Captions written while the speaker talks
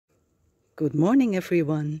Good morning,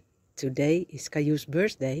 everyone. Today is Kiyew's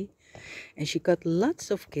birthday and she got lots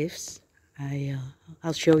of gifts.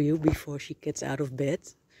 I'll show you before she gets out of bed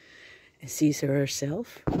and sees her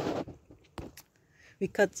herself. We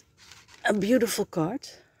got a beautiful card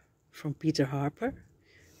from Peter Harper,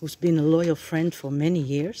 who's been a loyal friend for many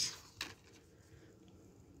years.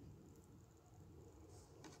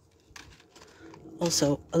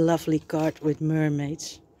 Also a lovely card with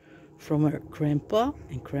mermaids from her grandpa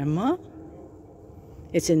and grandma.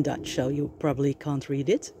 It's in Dutch, so you probably can't read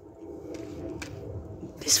it.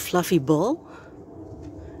 This fluffy ball,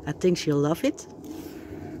 I think she'll love it.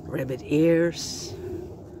 Rabbit ears,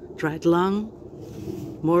 dried lung,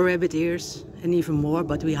 more rabbit ears, and even more,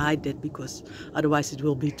 but we hide it because otherwise it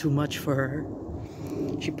will be too much for her.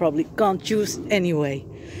 She probably can't choose anyway.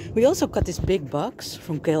 We also got this big box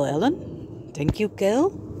from Gail Allen. Thank you, Gail.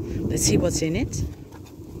 Let's see what's in it.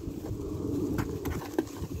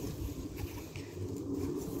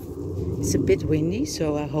 It's a bit windy,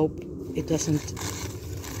 so I hope it doesn't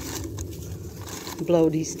blow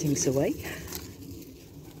these things away.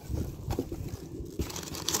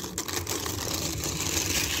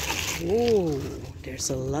 Whoa, there's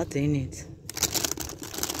a lot in it.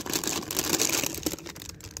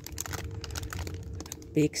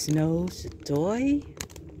 Pig's nose toy.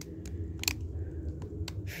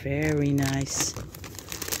 Very nice.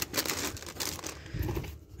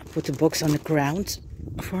 I put the box on the ground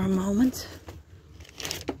for a moment.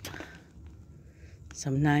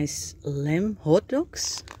 Some nice lamb hot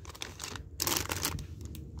dogs.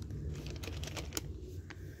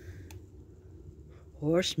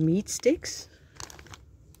 Horse meat sticks.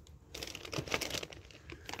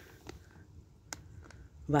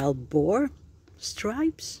 Wild boar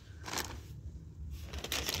stripes.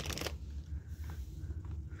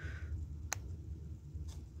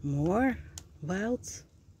 More wild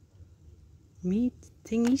meat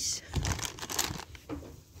thingies.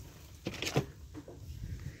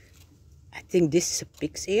 I think this is a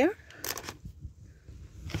pig's ear.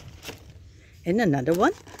 And another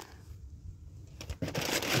one.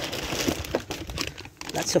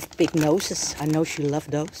 Lots of pig noses. I know she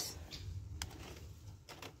loved those.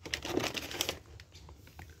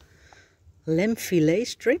 Lamb fillet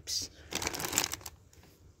strips.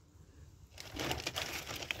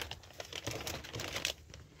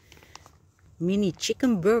 Mini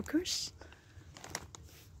chicken burgers.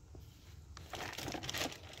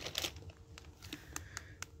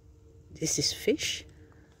 This is fish.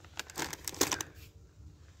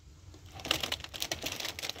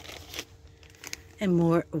 And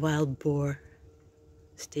more wild boar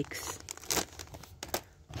sticks.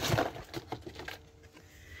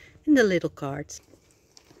 And the little cards.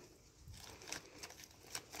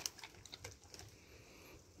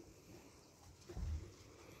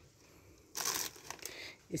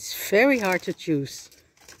 It's very hard to choose.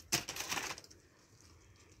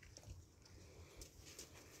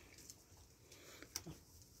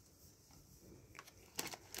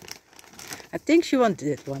 I think she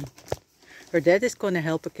wanted that one. Her dad is gonna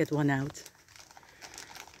help her get one out.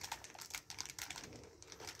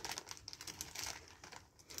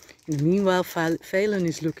 And meanwhile, Valen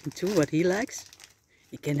is looking too what he likes.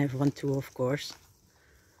 He can have one too, of course.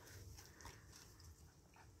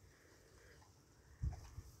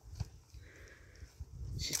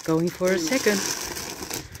 She's going for a second.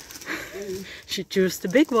 She chose the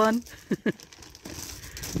big one.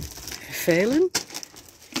 Valen,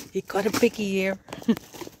 he got a piggy ear.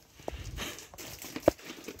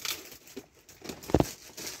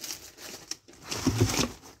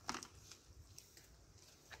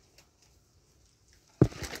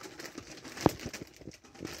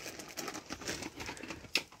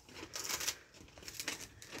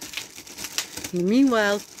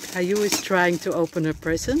 Meanwhile, Kiyew is trying to open her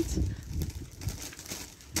present.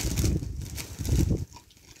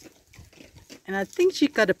 And I think she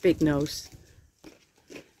got a pig nose.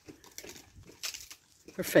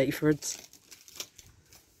 Her favorite.